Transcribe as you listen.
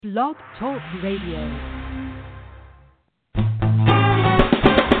Blog Talk Radio.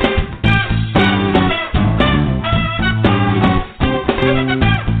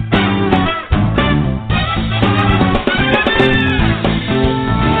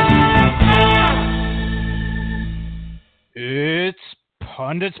 It's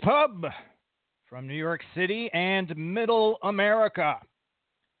Pundits Pub from New York City and Middle America.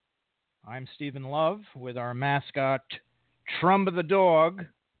 I'm Stephen Love with our mascot, Trumba the dog.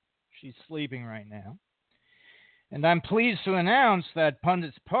 She's sleeping right now. And I'm pleased to announce that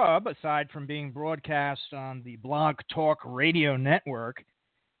Pundits Pub, aside from being broadcast on the Blog Talk Radio Network,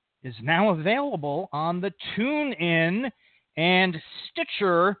 is now available on the TuneIn and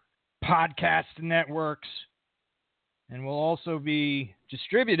Stitcher podcast networks, and will also be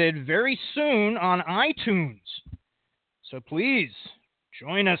distributed very soon on iTunes. So please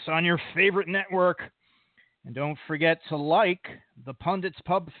join us on your favorite network, and don't forget to like the Pundits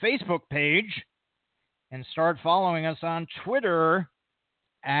Pub Facebook page and start following us on Twitter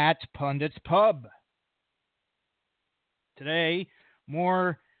at Pundits Pub. Today,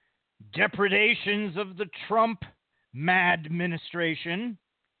 more depredations of the Trump mad administration.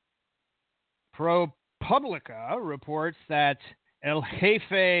 ProPublica reports that El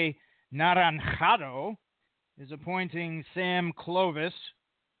Jefe Naranjado is appointing Sam Clovis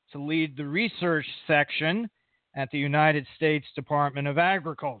to lead the research section at the United States Department of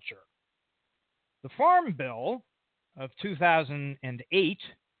Agriculture. The Farm Bill of 2008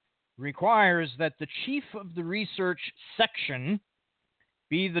 requires that the chief of the research section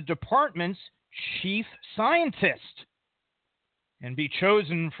be the department's chief scientist and be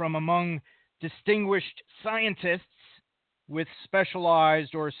chosen from among distinguished scientists with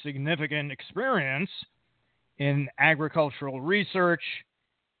specialized or significant experience in agricultural research,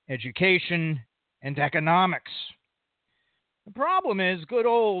 education, and economics. The problem is good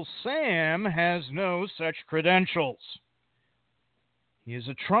old Sam has no such credentials. He is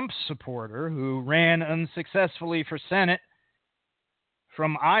a Trump supporter who ran unsuccessfully for Senate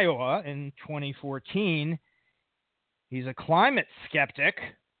from Iowa in 2014. He's a climate skeptic,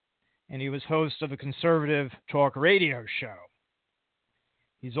 and he was host of a conservative talk radio show.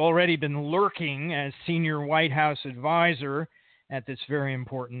 He's already been lurking as senior White House advisor at this very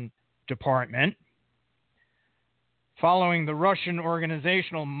important department. Following the Russian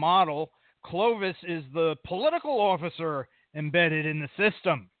organizational model, Clovis is the political officer embedded in the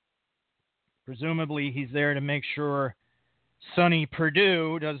system. Presumably, he's there to make sure Sonny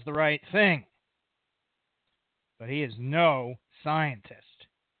Perdue does the right thing. But he is no scientist.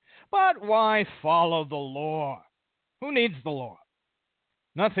 But why follow the law? Who needs the law?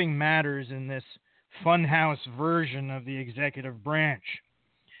 Nothing matters in this funhouse version of the executive branch.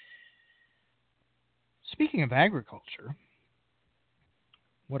 Speaking of agriculture,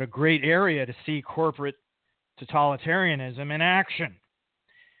 what a great area to see corporate totalitarianism in action.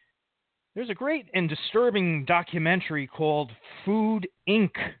 There's a great and disturbing documentary called Food,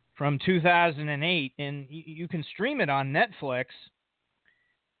 Inc. from 2008, and you can stream it on Netflix.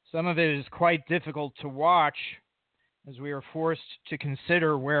 Some of it is quite difficult to watch, as we are forced to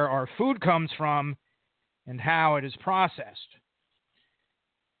consider where our food comes from and how it is processed.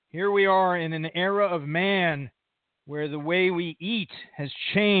 Here we are in an era of man where the way we eat has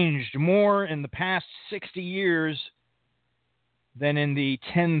changed more in the past 60 years than in the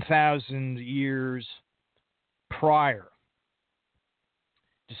 10,000 years prior.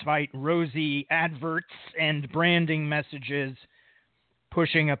 Despite rosy adverts and branding messages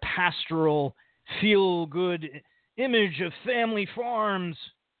pushing a pastoral, feel-good image of family farms,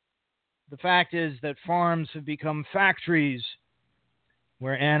 the fact is that farms have become factories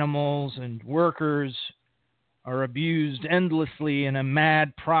where animals and workers are abused endlessly in a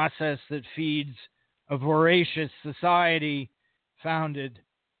mad process that feeds a voracious society founded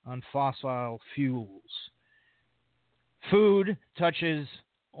on fossil fuels. Food touches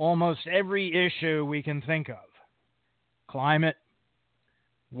almost every issue we can think of: climate,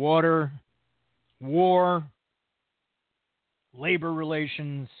 water, war, labor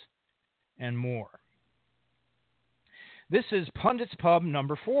relations, and more. This is Pundits Pub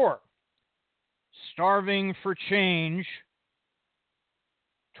number 4, Starving for Change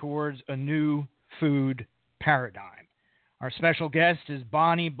Towards a New Food Paradigm. Our special guest is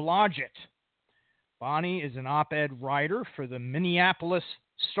Bonnie Blodgett. Bonnie is an op-ed writer for the Minneapolis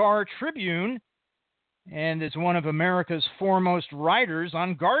Star Tribune and is one of America's foremost writers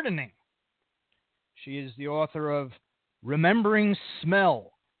on gardening. She is the author of Remembering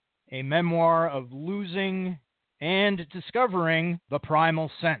Smell, a memoir of losing and discovering the primal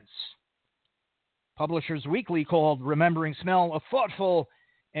sense. Publishers Weekly called Remembering Smell a thoughtful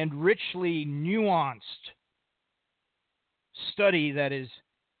and richly nuanced study that is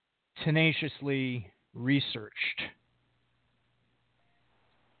tenaciously researched.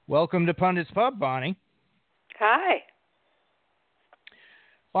 Welcome to Pundits Pub, Bonnie. Hi.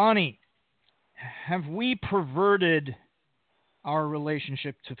 Bonnie, have we perverted our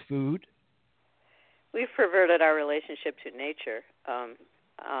relationship to food? We've perverted our relationship to nature.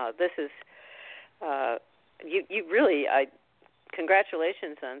 This is, you really,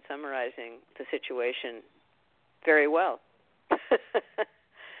 congratulations on summarizing the situation very well.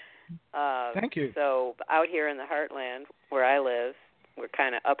 Thank you. So out here in the heartland where I live, we're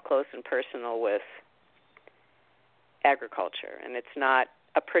kind of up close and personal with agriculture, and it's not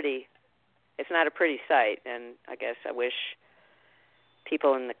a pretty sight. And I guess I wish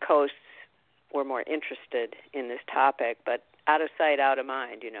people in the coasts were more interested in this topic, but out of sight, out of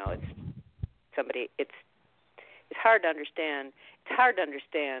mind. It's hard to understand. It's hard to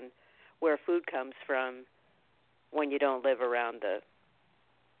understand where food comes from when you don't live around the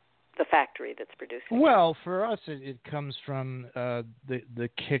factory that's producing it. Well, for us, it comes from the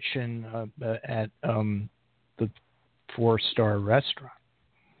kitchen at the 4-star restaurant.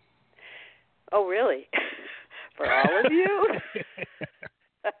 Oh, really? For all of you?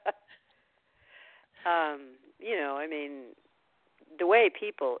 The way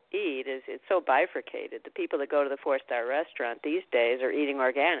people eat it's so bifurcated. The people that go to the 4-star restaurant these days are eating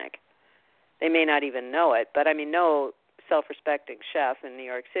organic. They may not even know it, but no self-respecting chef in New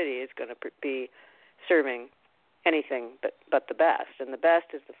York City is going to be serving anything but the best. And the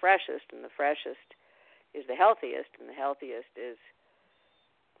best is the freshest, and the freshest is the healthiest, and the healthiest is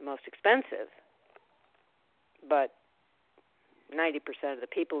the most expensive. But 90% of the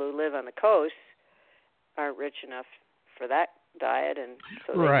people who live on the coast aren't rich enough for that diet, and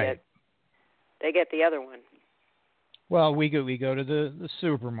so they get the other one. Well, we go to the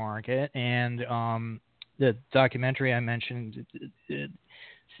supermarket, and the documentary I mentioned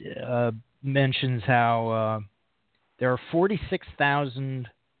mentions how there are 46,000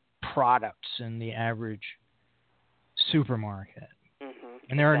 products in the average supermarket,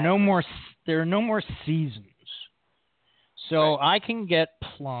 and there are no more seasons. So I can get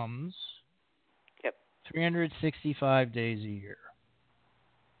plums 365 days a year.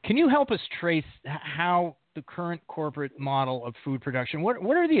 Can you help us trace how the current corporate model of food production, what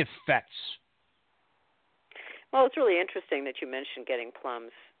are the effects? Well, it's really interesting that you mentioned getting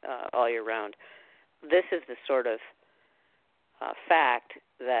plums all year round. This is the sort of fact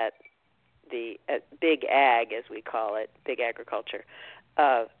that the big ag, as we call it, big agriculture,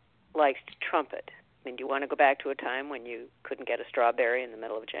 likes to trumpet. I mean, do you want to go back to a time when you couldn't get a strawberry in the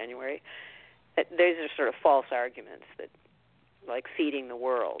middle of January? These are sort of false arguments that, like feeding the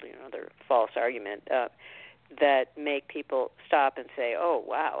world, they're false argument that make people stop and say, oh,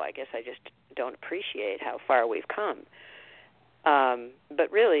 wow, I guess I just don't appreciate how far we've come.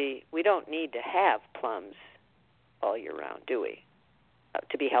 But really, we don't need to have plums all year round, do we,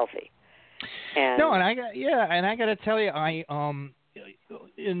 to be healthy? And I got to tell you, I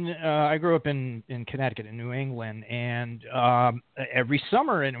grew up in Connecticut, in New England, and every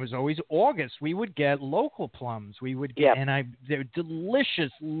summer, and it was always August, we would get local plums. We would get, and they're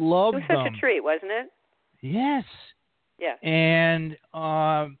delicious. Loved them. It was such a treat, wasn't it? Yes. Yeah. And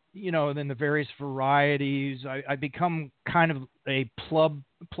then the various varieties. I become kind of a plum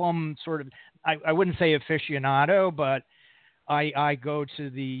sort of. I wouldn't say aficionado, but I go to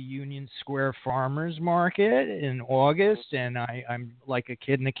the Union Square Farmers Market in August, and I'm like a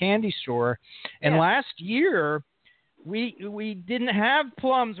kid in a candy store. And last year, we didn't have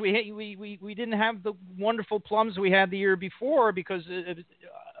plums. We didn't have the wonderful plums we had the year before because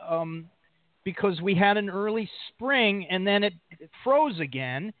we had an early spring, and then it froze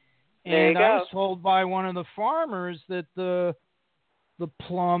again. And I was told by one of the farmers that the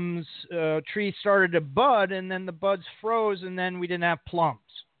plums tree started to bud, and then the buds froze, and then we didn't have plums.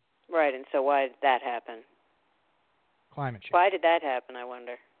 Right, and so why did that happen? Climate change. Why did that happen, I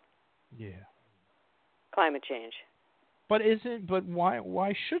wonder? Yeah. Climate change. But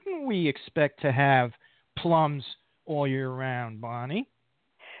why shouldn't we expect to have plums all year round, Bonnie?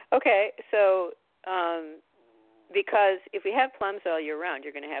 Okay, so because if we have plums all year round,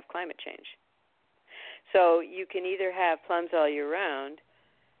 you're going to have climate change. So you can either have plums all year round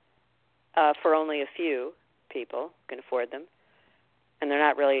for only a few people who can afford them, and they're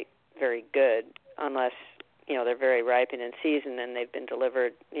not really very good unless they're very ripe and in season and they've been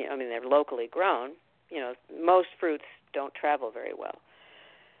delivered. They're locally grown. Most fruits don't travel very well,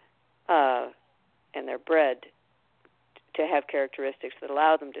 and they're bred to have characteristics that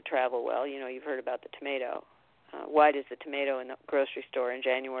allow them to travel well. You've heard about the tomato. why does the tomato in the grocery store in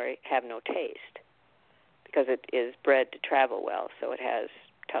January have no taste? Because it is bred to travel well, so it has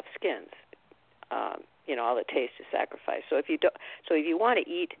tough skins. All the taste is sacrificed. So if you want to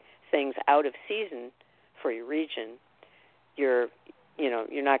eat things out of season for your region, you're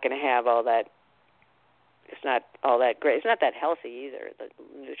not going to have all that. It's not all that great. It's not that healthy either. The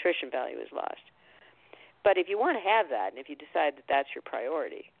nutrition value is lost. But if you want to have that, and if you decide that that's your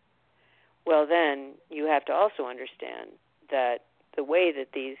priority, well, then you have to also understand that the way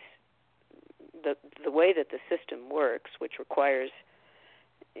that the system works, which requires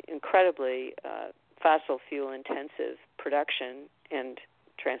incredibly fossil fuel intensive production and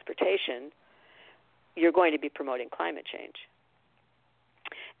transportation, you're going to be promoting climate change.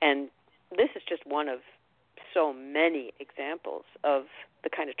 And this is just one of so many examples of the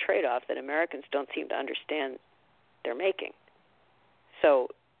kind of trade-off that Americans don't seem to understand they're making. So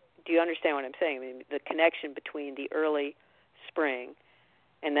do you understand what I'm saying? I mean, the connection between the early spring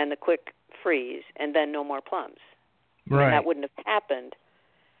and then the quick freeze and then no more plums. Right. And that wouldn't have happened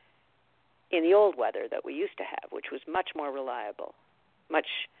in the old weather that we used to have, which was much more reliable, much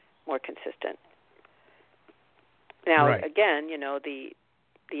more consistent. Now, right. Again,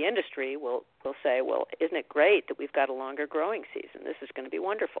 the industry will say, well, isn't it great that we've got a longer growing season? This is going to be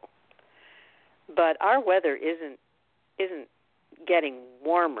wonderful. But our weather isn't getting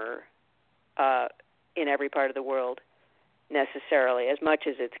warmer in every part of the world necessarily, as much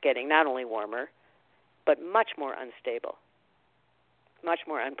as it's getting not only warmer, but much more unstable, much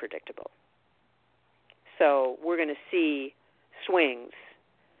more unpredictable. So we're going to see swings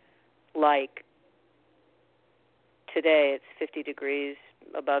like today it's 50 degrees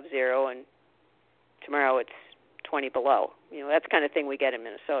above zero and tomorrow it's 20 below. That's the kind of thing we get in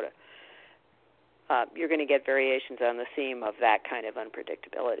Minnesota. You're going to get variations on the theme of that kind of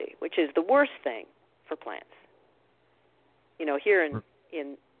unpredictability, which is the worst thing for plants. Here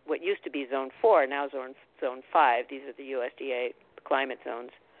in what used to be Zone 4, now Zone 5, these are the USDA climate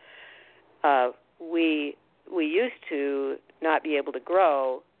zones, we used to not be able to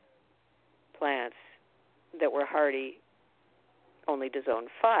grow plants that were hardy only to Zone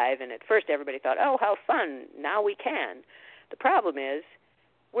 5, and at first everybody thought, oh, how fun, now we can. The problem is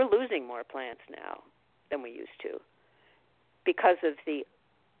we're losing more plants now than we used to because of the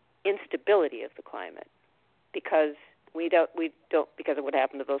instability of the climate, because because of what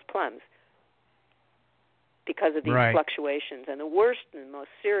happened to those plums, because of these right. fluctuations. And the worst and most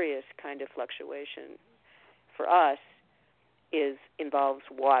serious kind of fluctuation for us involves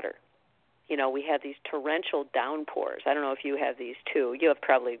water. We have these torrential downpours. I don't know if you have these too. You have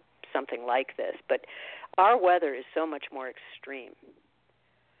probably something like this, but our weather is so much more extreme.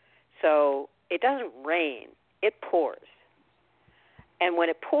 So it doesn't rain, it pours. And when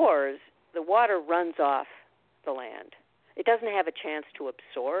it pours, the water runs off the land. It doesn't have a chance to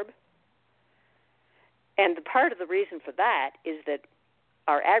absorb. And the part of the reason for that is that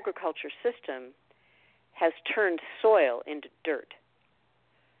our agriculture system has turned soil into dirt.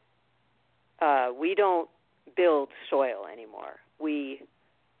 We don't build soil anymore. We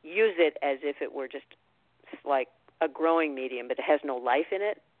use it as if it were just like a growing medium, but it has no life in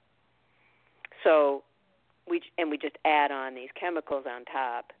it. So we just add on these chemicals on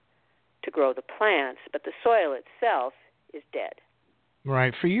top to grow the plants, but the soil itself is dead.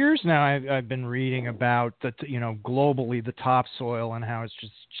 Right. For years now, I've been reading about globally the topsoil and how it's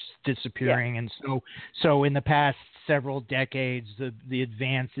just disappearing, yeah. and so in the past several decades, the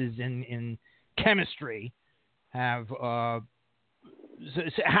advances in chemistry have.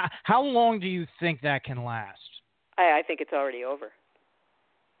 How long do you think that can last? I think it's already over.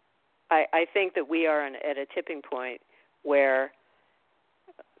 I think that we are at a tipping point where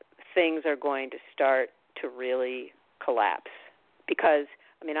things are going to start to really collapse. Because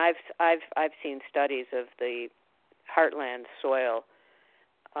I've seen studies of the heartland soil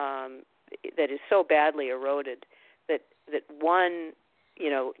that is so badly eroded that one,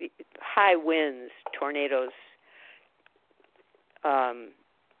 high winds, tornadoes,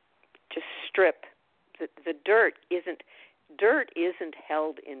 just strip the dirt isn't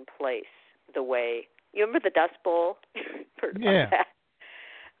held in place the way you remember the Dust Bowl. Yeah.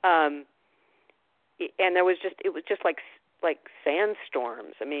 And it was just like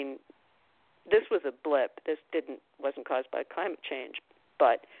sandstorms. I mean, this was a blip. This wasn't caused by climate change.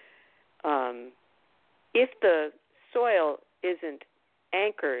 But if the soil isn't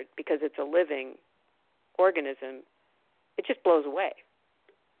anchored because it's a living organism, it just blows away.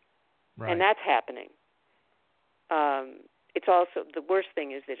 Right. And that's happening. It's also the worst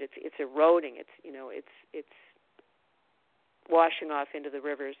thing is that it's eroding. It's washing off into the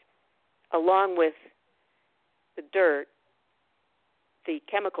rivers, along with the dirt, the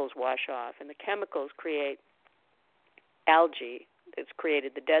chemicals wash off, and the chemicals create algae that's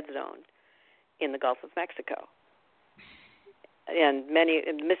created the dead zone in the Gulf of Mexico. And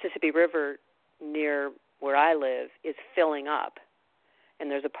the Mississippi River near where I live is filling up, and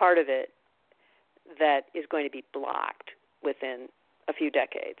there's a part of it that is going to be blocked within a few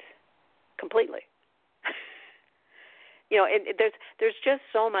decades, completely. There's just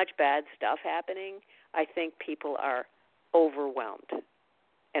so much bad stuff happening. I think people are overwhelmed,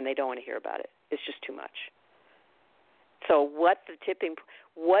 and they don't want to hear about it. It's just too much. So what is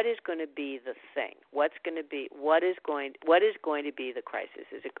going to be the thing? What is going to be the crisis?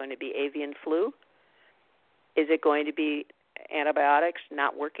 Is it going to be avian flu? Is it going to be antibiotics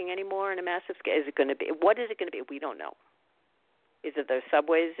not working anymore in a massive scale? What is it going to be? We don't know. Is it the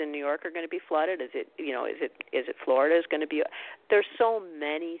subways in New York are going to be flooded? Is it Florida is going to be? There's so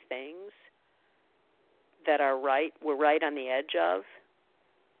many things that we're right on the edge of.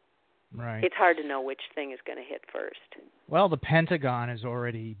 Right. It's hard to know which thing is going to hit first. Well, the Pentagon is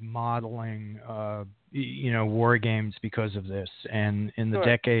already modeling, war games because of this, and in the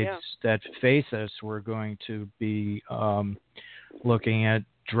decades that face us, we're going to be looking at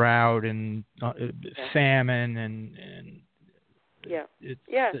drought and famine, and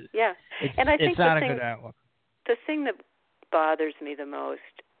And I think it's not a good outlook. The thing that bothers me the most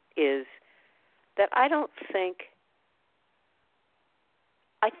is that I don't think.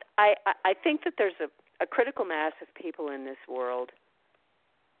 I think that there's a critical mass of people in this world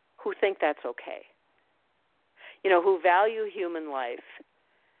who think that's okay. Who value human life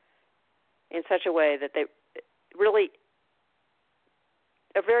in such a way that they really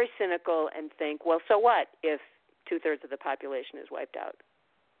are very cynical and think, well, so what if 2/3 of the population is wiped out?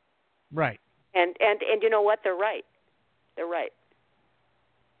 Right. And you know what? They're right. They're right.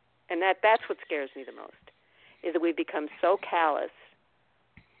 And that's what scares me the most, is that we've become so callous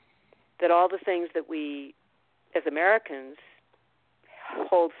that all the things that we, as Americans,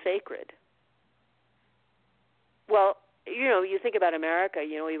 hold sacred. Well, you think about America,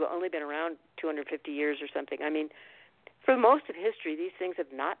 we've only been around 250 years or something. I mean, for most of history, these things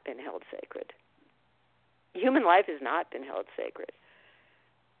have not been held sacred. Human life has not been held sacred.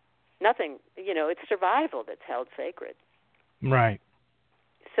 Nothing, it's survival that's held sacred. Right.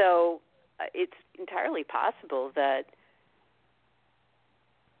 So it's entirely possible that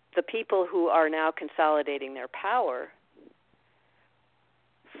the people who are now consolidating their power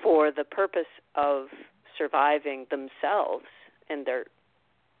for the purpose of surviving themselves, and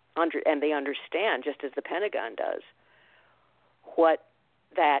they understand, just as the Pentagon does, what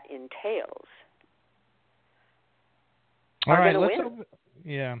that entails. All right,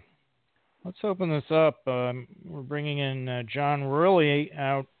 let's open this up. We're bringing in John Worley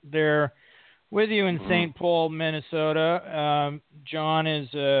out there with you in St. Paul, Minnesota. John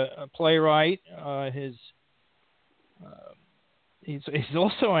is a playwright. He's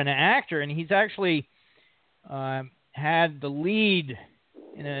also an actor, and he's actually had the lead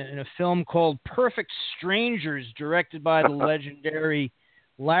in a film called Perfect Strangers, directed by the legendary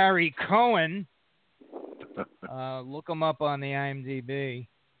Larry Cohen. Look him up on the IMDb.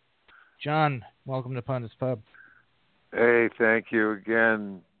 John, welcome to Pundits Pub. Hey, thank you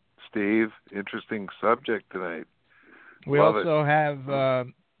again, Steve. Interesting subject tonight. We also have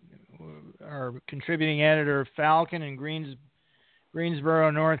our contributing editor, Falcon, in Greensboro,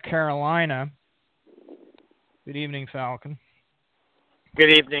 North Carolina. Good evening, Falcon.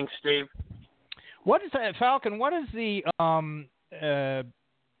 Good evening, Steve. What is that, Falcon? What is the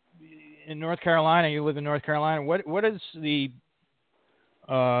in North Carolina? You live in North Carolina. What is the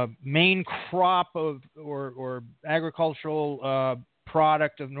main crop of or agricultural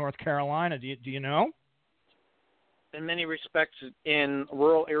product of North Carolina? Do you know? In many respects, in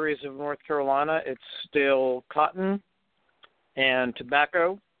rural areas of North Carolina, it's still cotton and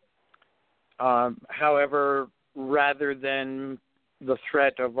tobacco. However, rather than the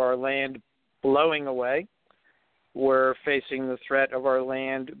threat of our land blowing away, we're facing the threat of our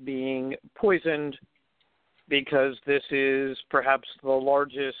land being poisoned, because this is perhaps the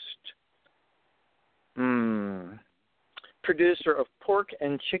largest producer of pork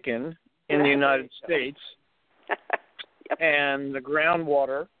and chicken in the United States. Yep. And the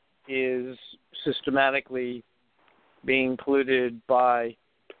groundwater is systematically being polluted by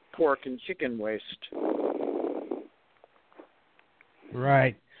pork and chicken waste.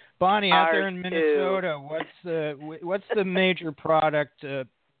 Right. Bonnie, out there in Minnesota, what's the major product,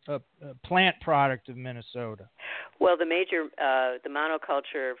 plant product of Minnesota? Well, the major, the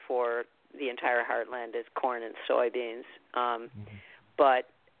monoculture for the entire heartland is corn and soybeans. But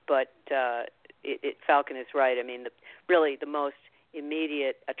Falcon is right. I mean, really the most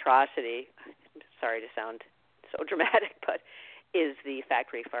immediate atrocity, I'm sorry to sound so dramatic, but is the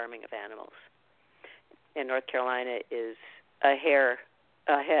factory farming of animals. And North Carolina is a hair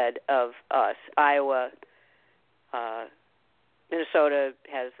ahead of us. Iowa, Minnesota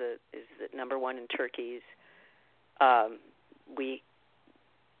is the number one in turkeys. We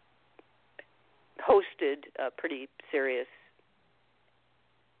hosted a pretty serious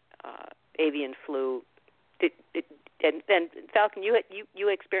avian flu. And Falcon, you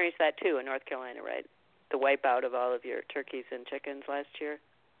experienced that too in North Carolina, right? The wipeout of all of your turkeys and chickens last year.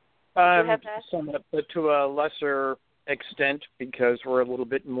 Did you have that? Somewhat, but to a lesser extent because we're a little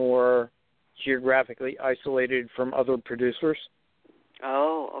bit more geographically isolated from other producers.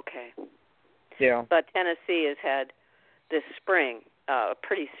 Oh, okay. Yeah. But Tennessee has had this spring a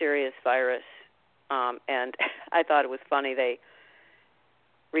pretty serious virus, and I thought it was funny. They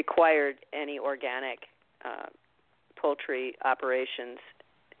required any organic poultry operations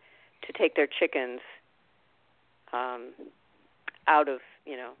to take their chickens out of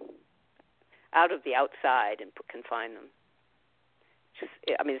the outside and confine them.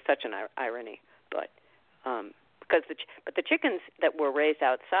 It's such an irony, but because the chickens that were raised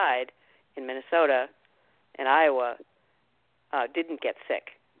outside in Minnesota and Iowa didn't get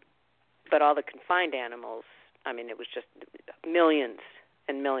sick, but all the confined animals, it was just millions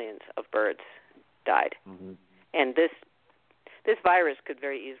and millions of birds died. Mm-hmm. And this virus could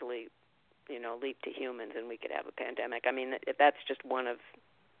very easily, leap to humans, and we could have a pandemic. That's just one of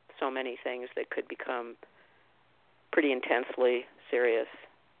so many things that could become pretty intensely serious.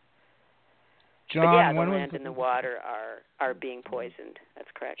 John, but yeah, the land and the water are being poisoned.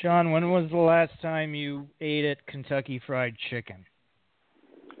 That's correct. John, when was the last time you ate at Kentucky Fried Chicken?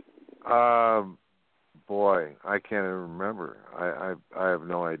 Boy, I can't even remember. I have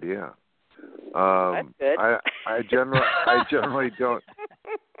no idea. That's good. I generally don't.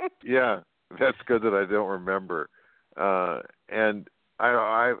 Yeah, that's good that I don't remember. And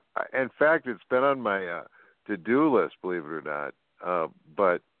I in fact, it's been on my to-do list, believe it or not.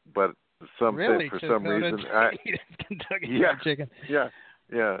 But Really? For some reason, Kentucky Fried Chicken. Yeah.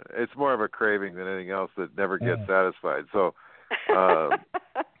 It's more of a craving than anything else that never gets satisfied. So,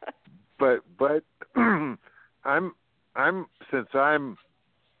 but I'm since I'm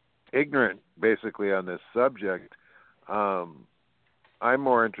ignorant basically on this subject, I'm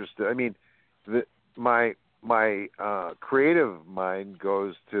more interested. My creative mind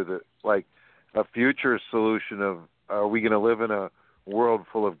goes to a future solution of, are we going to live in a world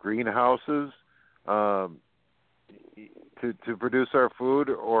full of greenhouses to produce our food,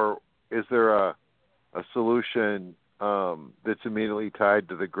 or is there a solution that's immediately tied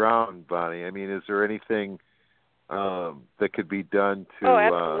to the ground, Bonnie? Is there anything that could be done to? Oh,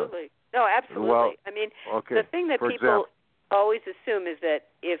 absolutely. No, absolutely. Well, okay. The thing that people always assume is that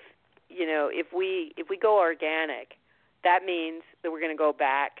if we go organic, that means that we're going to go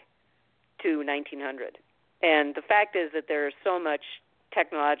back to 1900. And the fact is that there is so much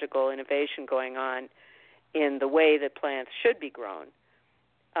technological innovation going on in the way that plants should be grown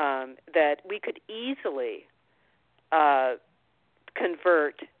that we could easily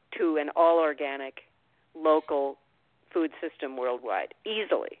convert to an all-organic local food system worldwide,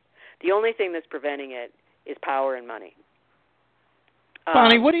 easily. The only thing that's preventing it is power and money.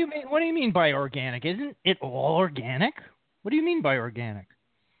 Bonnie, what do you mean? What do you mean by organic? Isn't it all organic? What do you mean by organic?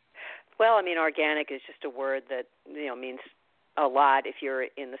 Well, organic is just a word that means a lot if you're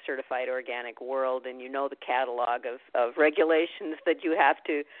in the certified organic world and you know the catalog of regulations that you have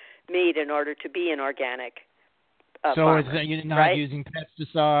to meet in order to be an organic farmer. So you're not using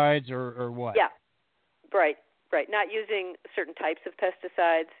pesticides or what? Yeah, right. Not using certain types of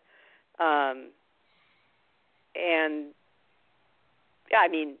pesticides,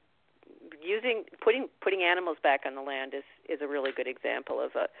 putting animals back on the land is a really good example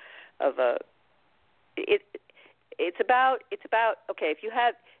of a. It's about okay. If you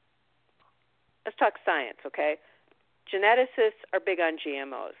have, let's talk science, okay? Geneticists are big on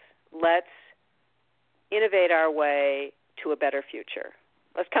GMOs. Let's innovate our way to a better future.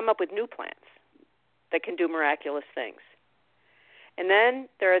 Let's come up with new plants that can do miraculous things. And then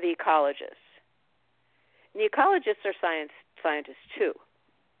there are the ecologists. And the ecologists are scientists too,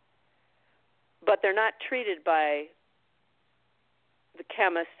 but they're not treated by the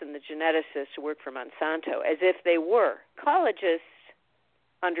chemists and the geneticists who work for Monsanto as if they were. Ecologists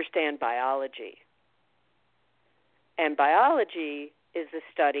understand biology. And biology is the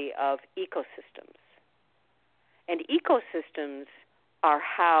study of ecosystems. And ecosystems are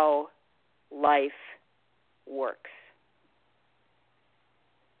how life works.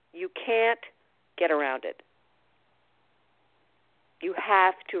 You can't get around it. You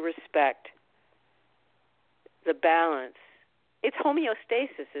have to respect the balance. It's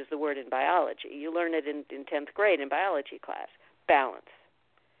homeostasis is the word in biology. You learn it in 10th grade in biology class. Balance.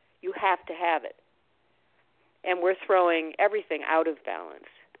 You have to have it. And we're throwing everything out of balance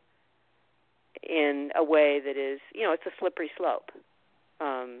in a way that is, it's a slippery slope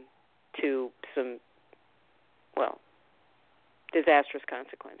to some, disastrous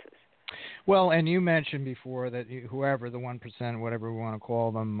consequences. Well, and you mentioned before that whoever, the 1%, whatever we want to call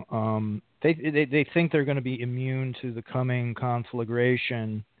them, they think they're going to be immune to the coming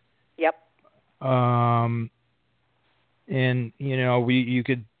conflagration. Yep. And you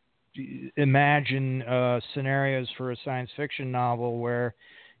could imagine scenarios for a science fiction novel where,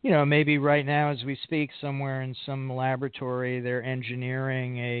 maybe right now as we speak, somewhere in some laboratory, they're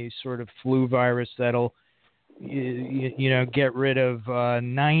engineering a sort of flu virus that'll get rid of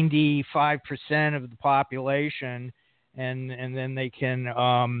 95% of the population, and then they can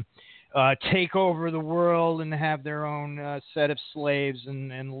take over the world and have their own set of slaves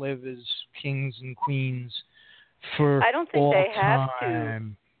and live as kings and queens for I don't think all they have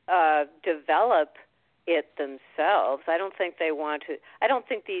time. To develop it themselves. I don't think they want to. I don't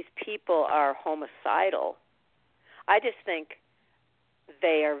think these people are homicidal. I just think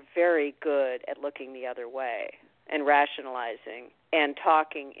they are very good at looking the other way and rationalizing and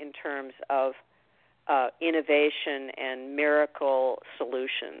talking in terms of innovation and miracle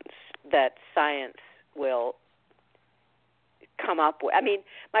solutions that science will come up with. I mean,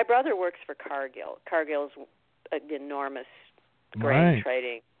 my brother works for Cargill. Cargill's an enormous grain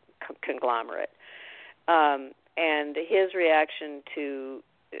trading conglomerate. And his reaction to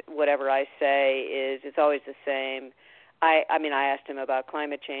whatever I say is it's always the same. I asked him about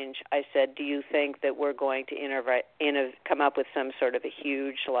climate change. I said, do you think that we're going to come up with some sort of a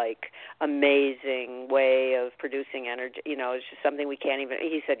huge, amazing way of producing energy? It's just something we can't even.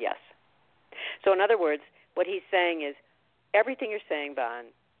 He said yes. So in other words, what he's saying is everything you're saying,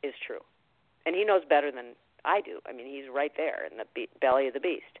 Bon, is true. And he knows better than I do. I mean, he's right there in the belly of the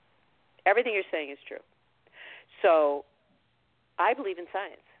beast. Everything you're saying is true. So I believe in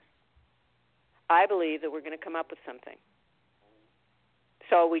science. I believe that we're going to come up with something.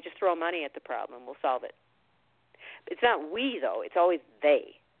 So we just throw money at the problem. We'll solve it. It's not we, though. It's always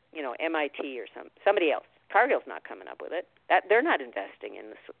they. MIT or somebody else. Cargill's not coming up with it. They're not investing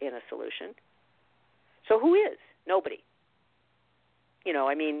in a solution. So who is? Nobody.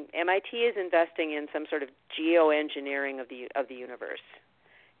 MIT is investing in some sort of geoengineering of the universe.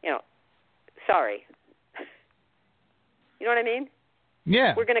 Sorry. You know what I mean?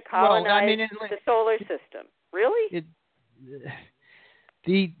 Yeah. We're going to colonize the solar system. Really?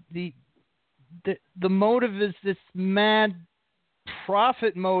 The motive is this mad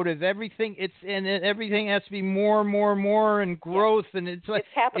profit motive. Everything everything has to be more and growth, and it's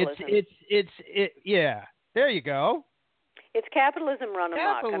capitalism. Yeah. There you go. It's capitalism run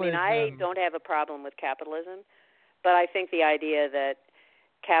amok. I mean, I don't have a problem with capitalism, but I think the idea that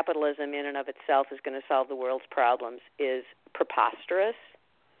capitalism in and of itself is going to solve the world's problems is preposterous.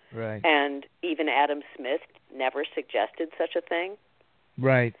 Right. And even Adam Smith never suggested such a thing.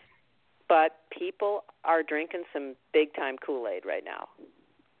 Right. But people are drinking some big-time Kool-Aid right now.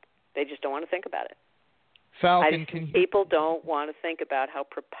 They just don't want to think about it. People don't want to think about how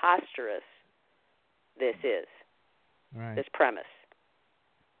preposterous this is, this premise.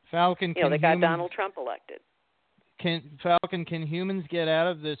 Falcon, they got Donald Trump elected. Can humans get out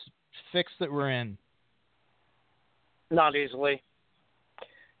of this fix that we're in? Not easily.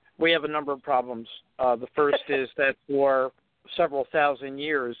 We have a number of problems. The first is that for several thousand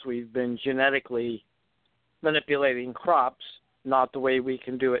years we've been genetically manipulating crops, not the way we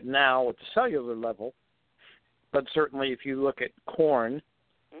can do it now at the cellular level, but certainly if you look at corn,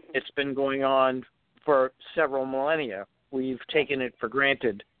 it's been going on for several millennia. We've taken it for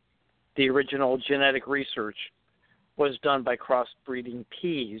granted. The original genetic research was done by crossbreeding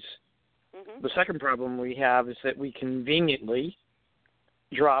peas. The second problem we have is that we conveniently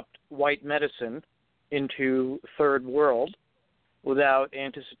dropped white medicine into third world without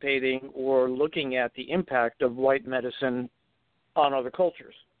anticipating or looking at the impact of white medicine on other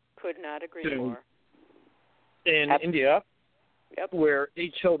cultures. Could not agree more. In India, where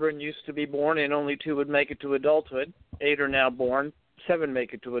 8 children used to be born and only 2 would make it to adulthood, 8 are now born, 7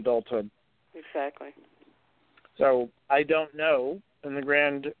 make it to adulthood. Exactly. So I don't know, in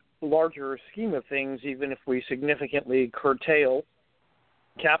the larger scheme of things, even if we significantly curtail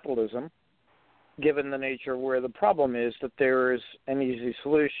capitalism, given the nature where the problem is, that there is an easy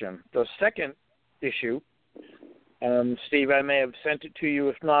solution. The second issue, Steve, I may have sent it to you.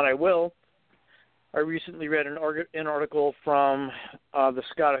 If not, I will. I recently read an article from the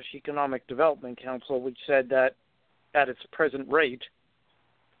Scottish Economic Development Council, which said that at its present rate,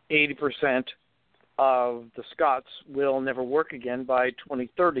 80% of the Scots will never work again by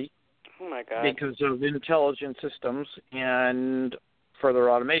 2030 Oh, my God. because of intelligent systems and further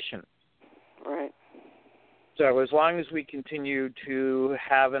automation. Right. So as long as we continue to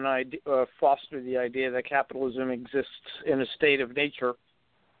have an idea, foster the idea that capitalism exists in a state of nature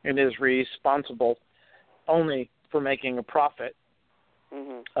and is responsible only for making a profit,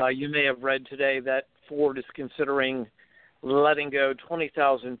 you may have read today that Ford is considering letting go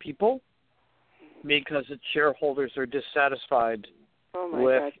 20,000 people because its shareholders are dissatisfied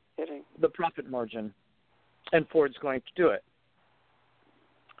with the profit margin, and Ford's going to do it.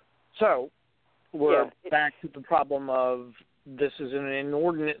 So we're back to the problem of this is an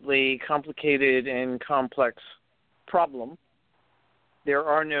inordinately complicated and complex problem. There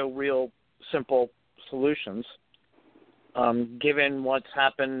are no real simple solutions. Given what's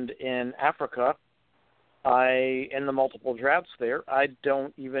happened in Africa, in the multiple droughts there, I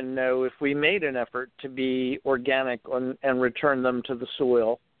don't even know if we made an effort to be organic and return them to the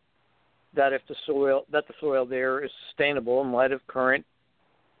soil. That the soil there is sustainable in light of current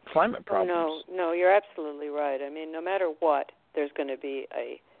climate problems. No, you're absolutely right. I mean, no matter what, there's going to be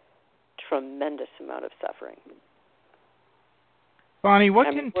a tremendous amount of suffering. Bonnie,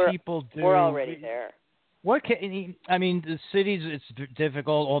 what can people do? We're already there. The cities, it's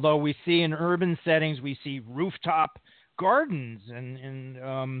difficult, although we see in urban settings, we see rooftop gardens.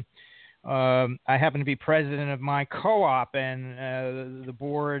 And I happen to be president of my co-op, and the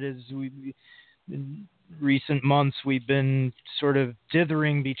board is, in recent months, we've been sort of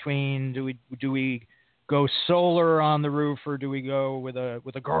dithering between do we go solar on the roof or do we go with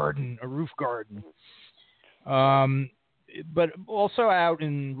a garden, a roof garden? But also out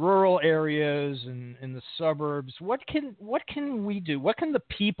in rural areas and in the suburbs, what can we do? What can the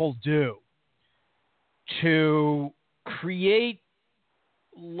people do to create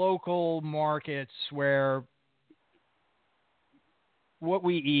local markets where what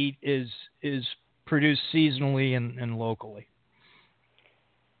we eat is produced seasonally and locally?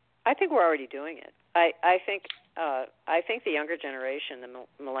 I think we're already doing it. I think the younger generation, the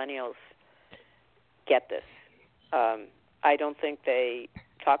millennials, get this. I don't think they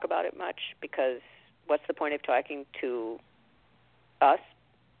talk about it much because what's the point of talking to us?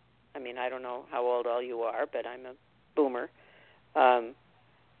 I mean, I don't know how old all you are, but I'm a boomer.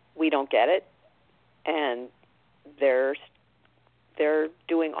 We don't get it, and they're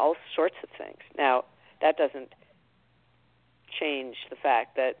doing all sorts of things. Now, that doesn't change the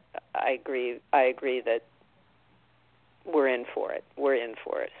fact that I agree that we're in for it. We're in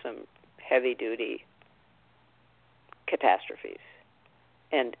for it. Some heavy-duty catastrophes,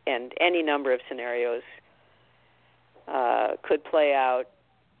 and any number of scenarios could play out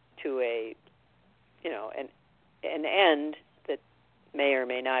to an end that may or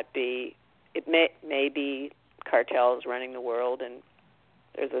may not be. It may be cartels running the world, and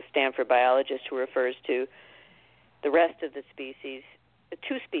there's a Stanford biologist who refers to the rest of the species,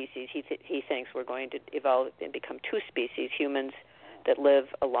 two species. He thinks we're going to evolve and become two species: humans that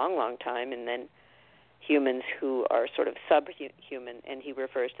live a long, long time, and then humans who are sort of subhuman, and he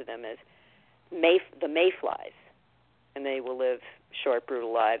refers to them as the mayflies, and they will live short,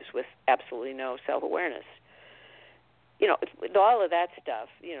 brutal lives with absolutely no self-awareness. All of that stuff,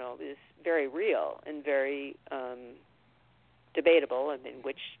 is very real and very debatable. I mean,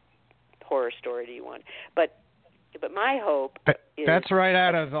 which horror story do you want? But my hope is... That's right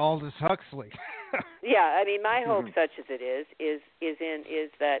out of Aldous Huxley. Yeah, I mean, my hope, such as it is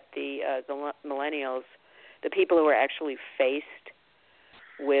that the millennials, the people who are actually faced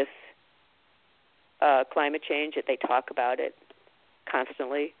with climate change, that they talk about it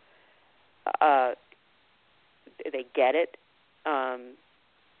constantly, they get it.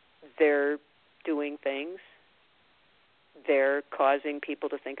 They're doing things. They're causing people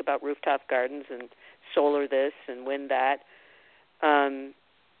to think about rooftop gardens and solar this and wind that.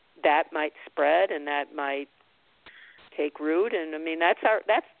 That might spread and that might take root, and I mean that's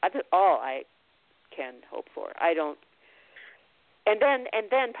all I can hope for. I don't, and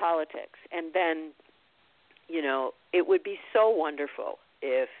then politics, and then it would be so wonderful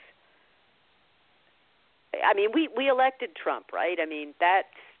if, I mean, we elected Trump, right? I mean that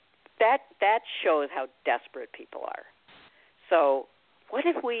shows how desperate people are. So what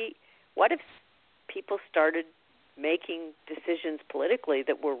if people started making decisions politically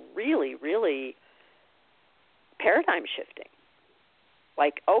that were really, really paradigm shifting?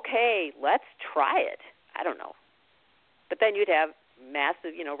 Like, okay, let's try it. I don't know. But then you'd have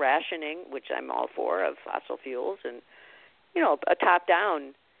massive, rationing, which I'm all for, of fossil fuels, and, a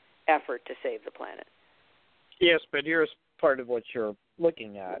top-down effort to save the planet. Yes, but here's part of what you're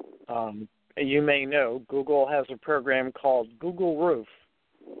looking at. You may know Google has a program called Google Roof.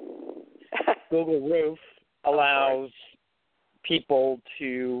 Google Roof allows people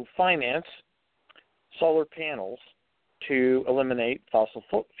to finance solar panels to eliminate fossil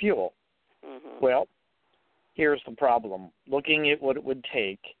fuel. Mm-hmm. Well, here's the problem. Looking at what it would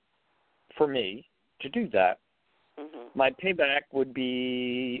take for me to do that, my payback would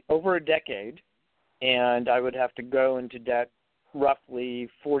be over a decade, and I would have to go into debt roughly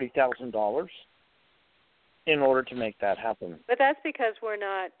 $40,000 in order to make that happen. But that's because we're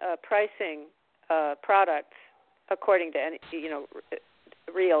not pricing products according to any,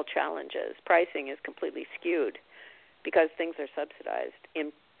 real challenges. Pricing is completely skewed because things are subsidized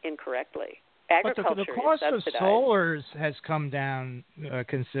incorrectly. Agriculture but the cost is of subsidized. solars has come down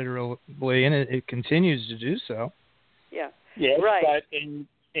considerably, and it continues to do so. Yeah. Yes, right. But in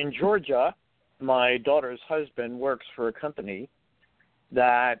Georgia, my daughter's husband works for a company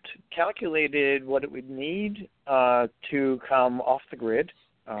that calculated what it would need to come off the grid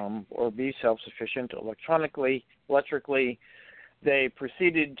or be self-sufficient electrically. They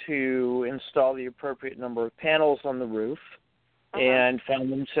proceeded to install the appropriate number of panels on the roof and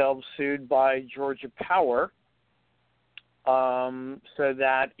found themselves sued by Georgia Power, so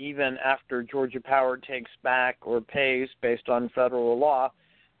that even after Georgia Power takes back or pays based on federal law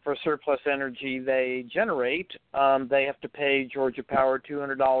for surplus energy they generate, they have to pay Georgia Power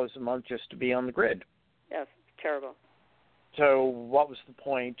 $200 a month just to be on the grid. Yes, terrible. So what was the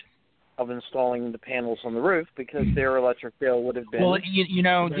point of installing the panels on the roof? Because their electric bill would have been... Well,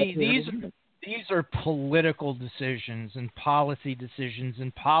 these are political decisions and policy decisions,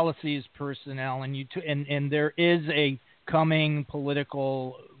 and policy is personnel, and there is a coming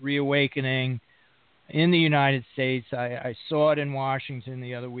political reawakening in the United States. I saw it in Washington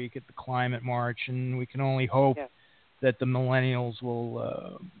the other week at the climate march, and we can only hope that the millennials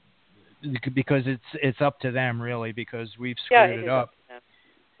will, because it's up to them really, because we've screwed it up.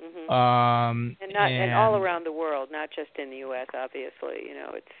 And all around the world, not just in the U.S. Obviously,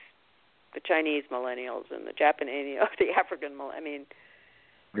 it's the Chinese millennials and the Japanese, the African millennials.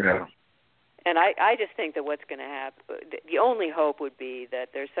 Yeah. And I just think that what's going to happen, the only hope would be that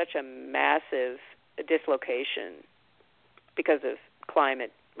there's such a massive dislocation because of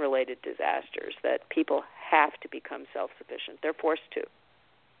climate-related disasters that people have to become self-sufficient. They're forced to.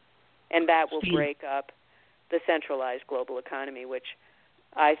 And that will break up the centralized global economy, which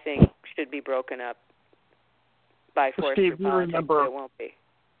I think should be broken up by force through politics. It won't be.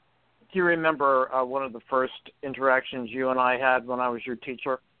 Do you remember one of the first interactions you and I had when I was your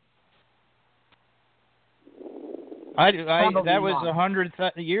teacher? That was 100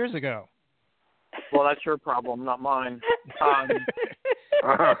 years ago. Well, that's your problem, not mine.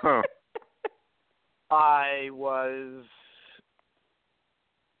 I was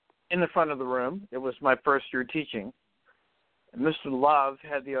in the front of the room. It was my first year teaching. Mr. Love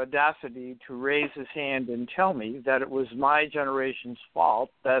had the audacity to raise his hand and tell me that it was my generation's fault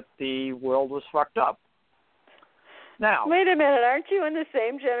that the world was fucked up. Now, wait a minute, aren't you in the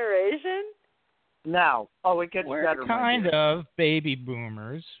same generation? Now, it gets We're better. We're kind of baby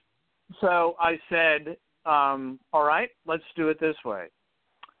boomers. So I said, all right, let's do it this way.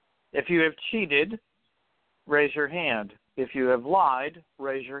 If you have cheated, raise your hand. If you have lied,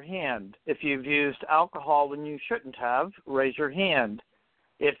 raise your hand. If you've used alcohol when you shouldn't have, raise your hand.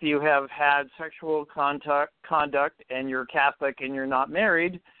 If you have had sexual conduct and you're Catholic and you're not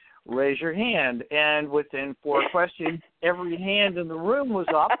married, raise your hand. And within 4 questions, every hand in the room was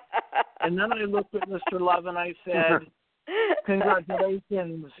up. And then I looked at Mr. Love and I said,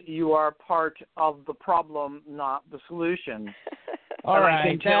 congratulations, you are part of the problem, not the solution. All right, I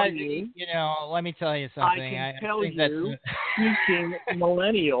can tell you, let me tell you something. I can tell you, teaching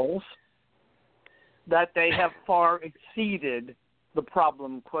millennials, that they have far exceeded the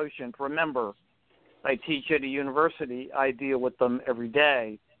problem quotient. Remember, I teach at a university. I deal with them every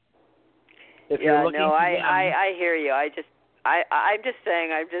day. I hear you. I'm just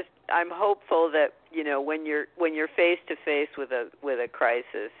saying. I'm hopeful that when you're face to face with a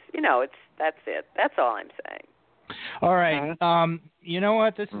crisis, that's it. That's all I'm saying. All right. You know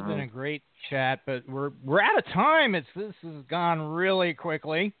what? This has been a great chat, but we're out of time. This has gone really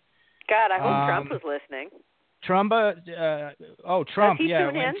quickly. God, I hope Trump was listening. Trumba, Trump,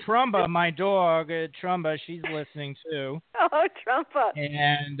 yeah. When Trumba, my dog, Trumba, she's listening too. Oh, Trumpa.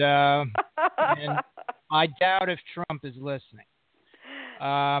 And I doubt if Trump is listening.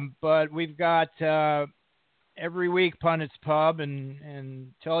 But we've got every week, Pundits Pub,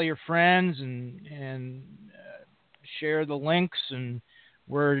 and tell your friends and share the links. And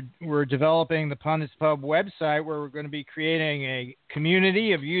we're developing the Pundits Pub website, where we're going to be creating a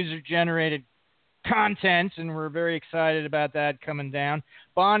community of user-generated content, and we're very excited about that coming down.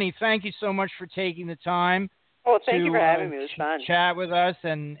 Bonnie, thank you so much for taking the time. Oh, thank you for having me. It was fun. Chat with us,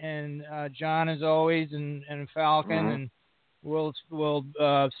 and John, as always, and Falcon, and we'll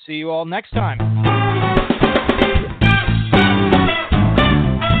see you all next time.